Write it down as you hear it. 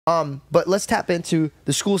But let's tap into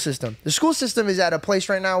the school system. The school system is at a place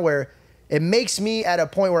right now where it makes me at a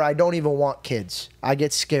point where I don't even want kids. I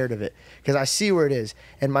get scared of it because I see where it is.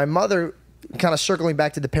 And my mother, kind of circling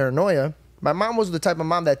back to the paranoia, my mom was the type of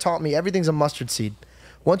mom that taught me everything's a mustard seed.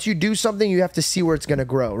 Once you do something, you have to see where it's going to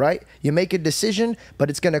grow, right? You make a decision, but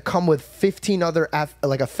it's going to come with 15 other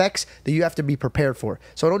effects that you have to be prepared for.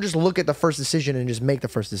 So don't just look at the first decision and just make the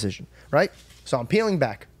first decision, right? So I'm peeling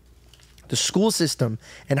back. The school system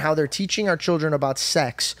and how they're teaching our children about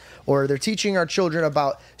sex, or they're teaching our children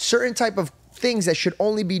about certain type of things that should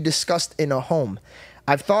only be discussed in a home.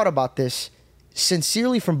 I've thought about this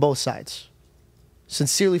sincerely from both sides.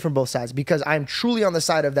 Sincerely from both sides, because I'm truly on the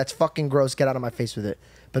side of that's fucking gross, get out of my face with it.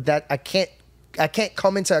 But that I can't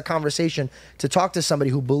come into a conversation to talk to somebody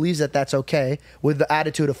who believes that that's okay with the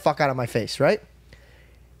attitude of fuck out of my face, right?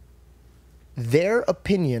 Their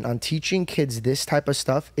opinion on teaching kids this type of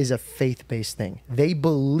stuff is a faith-based thing. They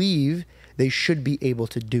believe they should be able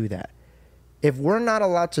to do that. If we're not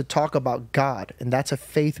allowed to talk about God, and that's a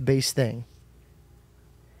faith-based thing,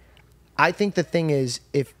 I think the thing is,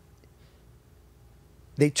 if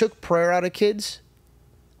they took prayer out of kids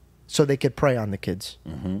so they could pray on the kids.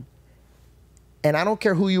 Mm-hmm. And I don't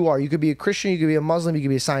care who you are. You could be a Christian, you could be a Muslim, you could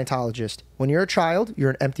be a Scientologist. When you're a child,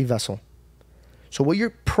 you're an empty vessel. So what you're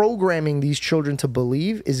programming these children to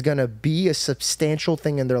believe is going to be a substantial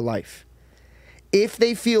thing in their life. If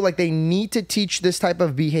they feel like they need to teach this type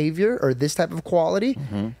of behavior or this type of quality,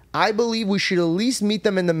 I believe we should at least meet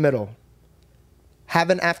them in the middle. Have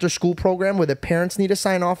an after-school program where the parents need to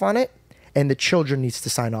sign off on it and the children needs to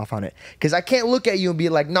sign off on it. Because I can't look at you and be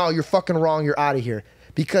like, no, you're fucking wrong, you're out of here.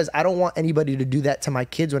 Because I don't want anybody to do that to my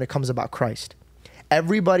kids when it comes about Christ.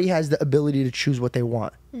 Everybody has the ability to choose what they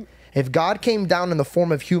want. If God came down in the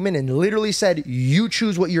form of human and literally said, you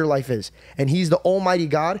choose what your life is, and he's the almighty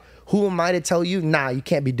God, who am I to tell you, nah, you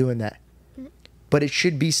can't be doing that. But it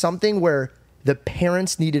should be something where the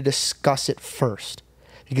parents need to discuss it first.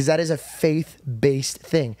 Because that is a faith-based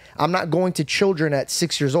thing. I'm not going to children at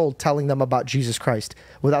 6 years old telling them about Jesus Christ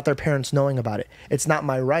without their parents knowing about it. It's not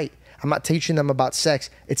my right. I'm not teaching them about sex.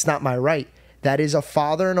 It's not my right. That is a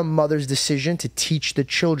father and a mother's decision to teach the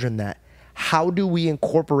children that. How do we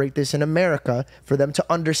incorporate this in America for them to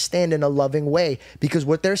understand in a loving way? Because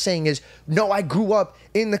what they're saying is, no, I grew up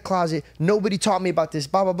in the closet. Nobody taught me about this,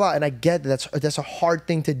 blah, blah, blah. And I get that that's a hard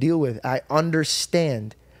thing to deal with. I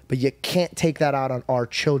understand. But you can't take that out on our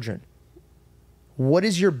children. What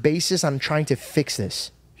is your basis on trying to fix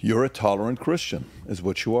this? You're a tolerant Christian, is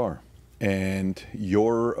what you are. And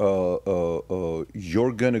you're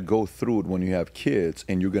going to go through it when you have kids,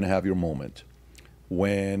 and you're going to have your moment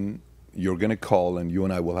when you're going to call and you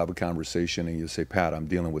and I will have a conversation and you say, Pat, I'm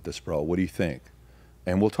dealing with this, bro. What do you think?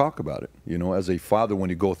 And we'll talk about it. You know, as a father, when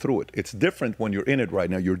you go through it, it's different when you're in it right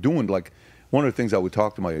now. You're doing like, one of the things I would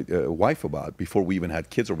talk to my wife about before we even had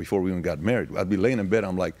kids or before we even got married, I'd be laying in bed,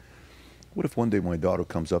 I'm like, what if one day my daughter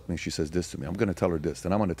comes up and she says this to me? I'm going to tell her this,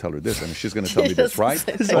 then I'm going to tell her this, and she's going to tell me this, right?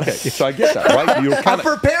 Okay, so I get that, right? You're I'm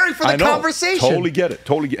preparing for the conversation. Totally get it,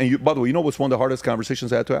 totally get it. And you, by the way, you know what's one of the hardest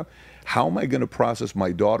conversations I had to have? How am I going to process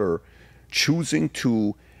my daughter choosing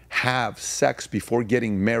to have sex before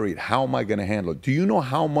getting married? How am I going to handle it? Do you know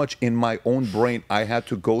how much in my own brain I had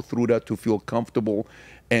to go through that to feel comfortable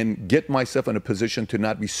and get myself in a position to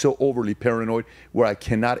not be so overly paranoid where I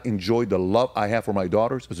cannot enjoy the love I have for my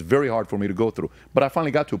daughters? It's very hard for me to go through. But I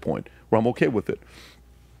finally got to a point where I'm okay with it.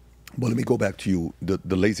 But let me go back to you,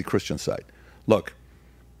 the lazy Christian side. Look,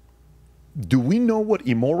 do we know what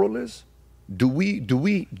immoral is? Do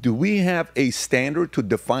we have a standard to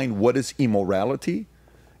define what is immorality?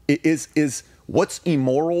 Is what's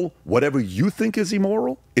immoral whatever you think is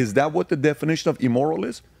immoral? Is that what the definition of immoral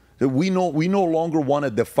is? That we no longer want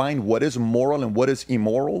to define what is moral and what is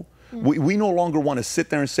immoral. We no longer want to sit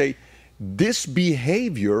there and say, this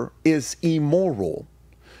behavior is immoral.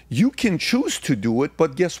 You can choose to do it,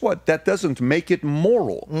 but guess what? That doesn't make it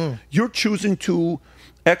moral. You're choosing to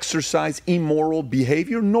exercise immoral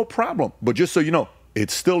behavior, no problem. But just so you know,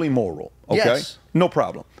 it's still immoral, okay? Yes. No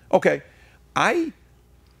problem. Okay, I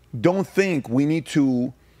don't think we need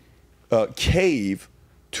to cave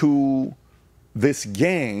to this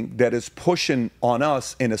gang that is pushing on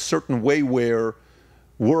us in a certain way where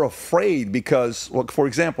we're afraid because, look, for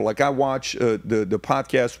example, like I watch the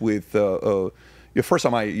podcast with, the first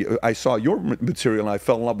time I saw your material and I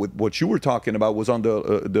fell in love with what you were talking about was on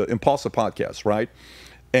the Impulsive podcast, right?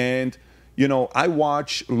 And, you know, I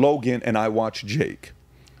watch Logan and I watch Jake,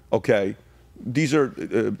 okay? These are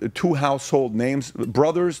two household names,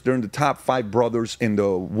 brothers. They're in the top 5 brothers in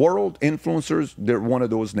the world, influencers. They're one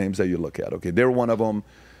of those names that you look at. Okay, they're one of them.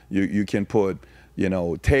 You can put you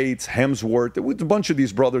know, Tates, Hemsworth. With a bunch of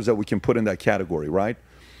these brothers that we can put in that category, right?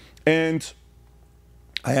 And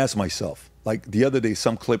I asked myself, like the other day,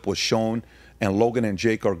 some clip was shown, and Logan and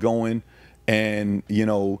Jake are going, and you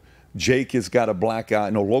know, Jake has got a black eye.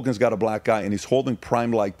 No, Logan's got a black eye, and he's holding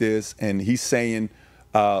Prime like this, and he's saying,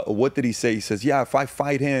 what did he say? He says, yeah, if I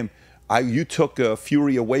fight him, you took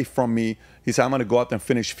Fury away from me. He said, I'm going to go out and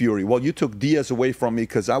finish Fury. Well, you took Diaz away from me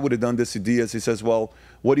because I would have done this to Diaz. He says, well,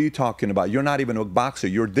 what are you talking about? You're not even a boxer.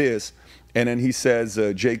 You're this. And then he says,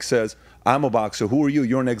 Jake says, I'm a boxer. Who are you?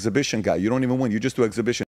 You're an exhibition guy. You don't even win. You just do exhibition.